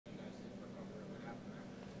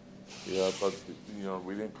Yeah, but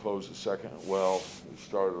we didn't close the second well. We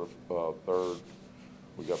started third.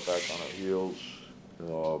 We got back on our heels.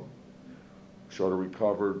 Uh, sort of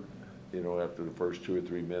recovered, after the first 2 or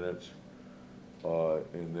 3 minutes,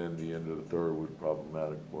 and then the end of the third was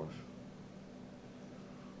problematic for us.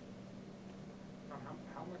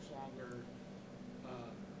 How much longer?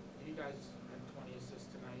 You guys had 20 assists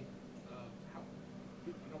tonight. How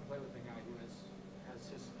you don't play with a guy who has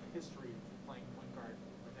his history of playing point guard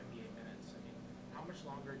with NBA minutes. I mean, how much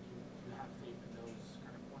longer do you have faith in those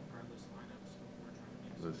kind of point guardless lineups before trying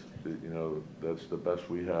to make some changes? That's the best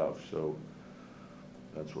we have. So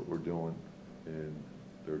that's what we're doing, and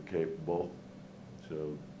they're capable.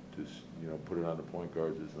 So just put it on the point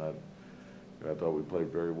guards is not. I thought we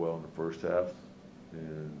played very well in the first half,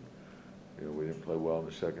 and we didn't play well in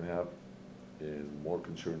the second half, and more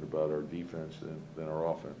concerned about our defense than our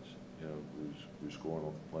offense. We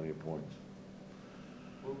scoring plenty of points.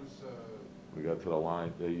 What was? We got to the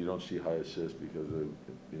line. You don't see high assists because of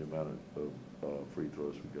the amount of free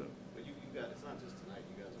throws we got. But you got, it's not just tonight,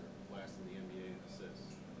 you guys are last in the NBA in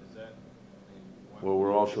assists. Is that, I mean, Well,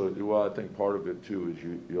 we're also, well, I think part of it too is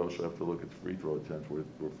you also have to look at the free throw attempts. We're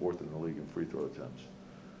fourth in the league in free throw attempts.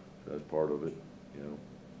 So that's part of it,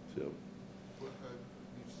 so. You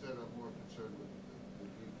said I'm more concerned with the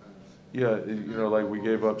defense. Yeah, like we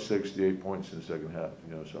gave up 68 points in the second half,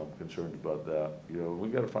 so I'm concerned about that. We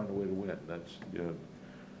got to find a way to win. That's,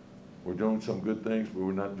 we're doing some good things, but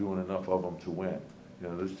we're not doing enough of them to win.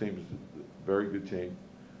 This team is a very good team.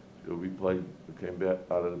 We came back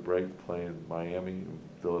out of the break playing Miami and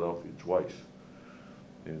Philadelphia twice.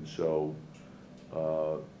 And so,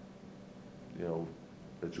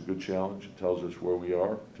 it's a good challenge. It tells us where we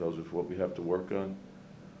are, tells us what we have to work on.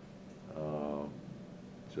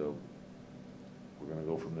 So we're going to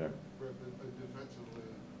go from there. But defensively,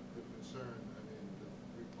 the concern, I mean, the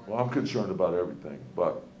 3 point. Well, I'm concerned about everything,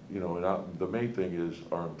 but, the main thing is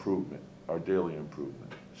our improvement, our daily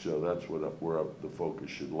improvement. So that's where the focus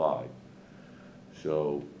should lie.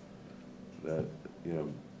 So that,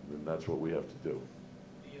 and that's what we have to do.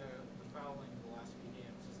 The fouling the last few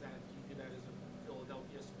games, do you view that as a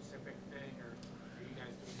Philadelphia specific thing, or are you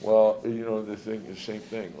guys doing? Well, the same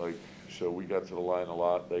thing, so we got to the line a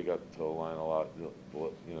lot, they got to the line a lot,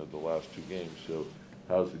 the last 2 games. So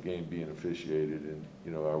how's the game being officiated,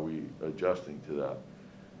 and, are we adjusting to that?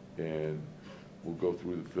 And we'll go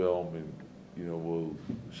through the film, and,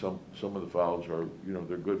 some of the fouls are,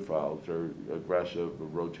 they're good fouls, they're aggressive, a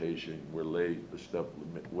rotation, we're late, a step,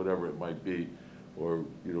 whatever it might be, or,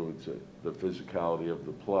 it's the physicality of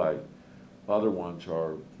the play. Other ones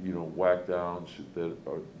are, whack downs that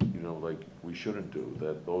are, like we shouldn't do.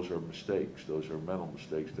 Those are mistakes. Those are mental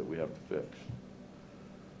mistakes that we have to fix.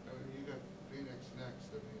 I mean, you got Phoenix next.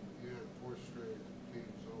 I mean, you had 4 straight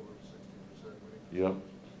teams over 60% winning. Yep.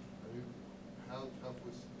 I mean, how tough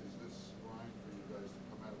is this line for you guys to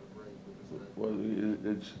come out of the break with this type? Well,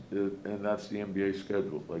 and that's the NBA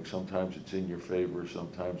schedule. Like sometimes it's in your favor,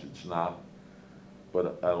 sometimes it's not.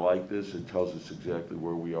 But I like this. It tells us exactly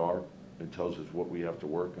where we are. It tells us what we have to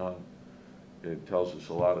work on. It tells us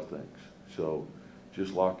a lot of things. So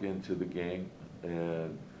just lock into the game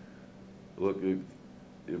and look,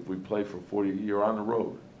 if we play for 40, you're on the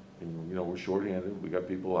road. And, we're shorthanded. We got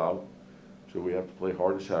people out. So we have to play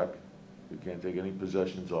hard as heck. We can't take any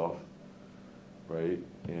possessions off, right?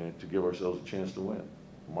 And to give ourselves a chance to win.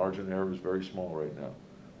 The margin of error is very small right now.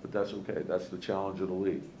 But that's okay. That's the challenge of the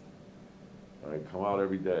league. All right, come out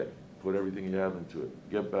every day. Put everything you have into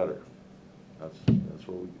it. Get better. That's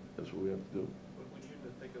what we have to do. But when you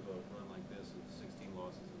think of a run like this with 16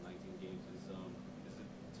 losses in 19 games, is it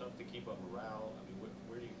tough to keep up morale? I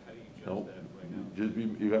mean, how do you judge Nope. that right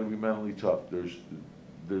now? You got to be mentally tough.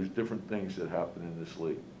 There's different things that happen in this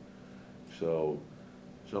league. So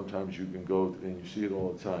sometimes you can go, and you see it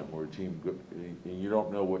all the time, where a team, and you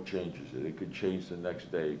don't know what changes it. It could change the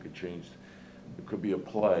next day. It could change. It could be a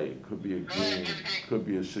play. It could be a game. It could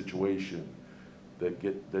be a situation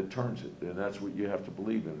that turns it, and that's what you have to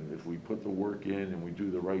believe in. If we put the work in and we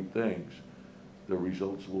do the right things, the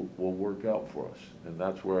results will work out for us, and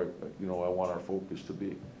that's where I want our focus to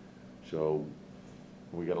be. So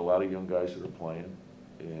we got a lot of young guys that are playing,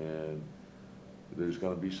 and there's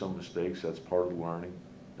going to be some mistakes. That's part of learning,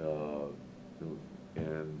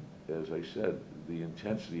 and as I said, the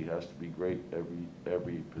intensity has to be great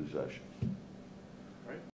every possession.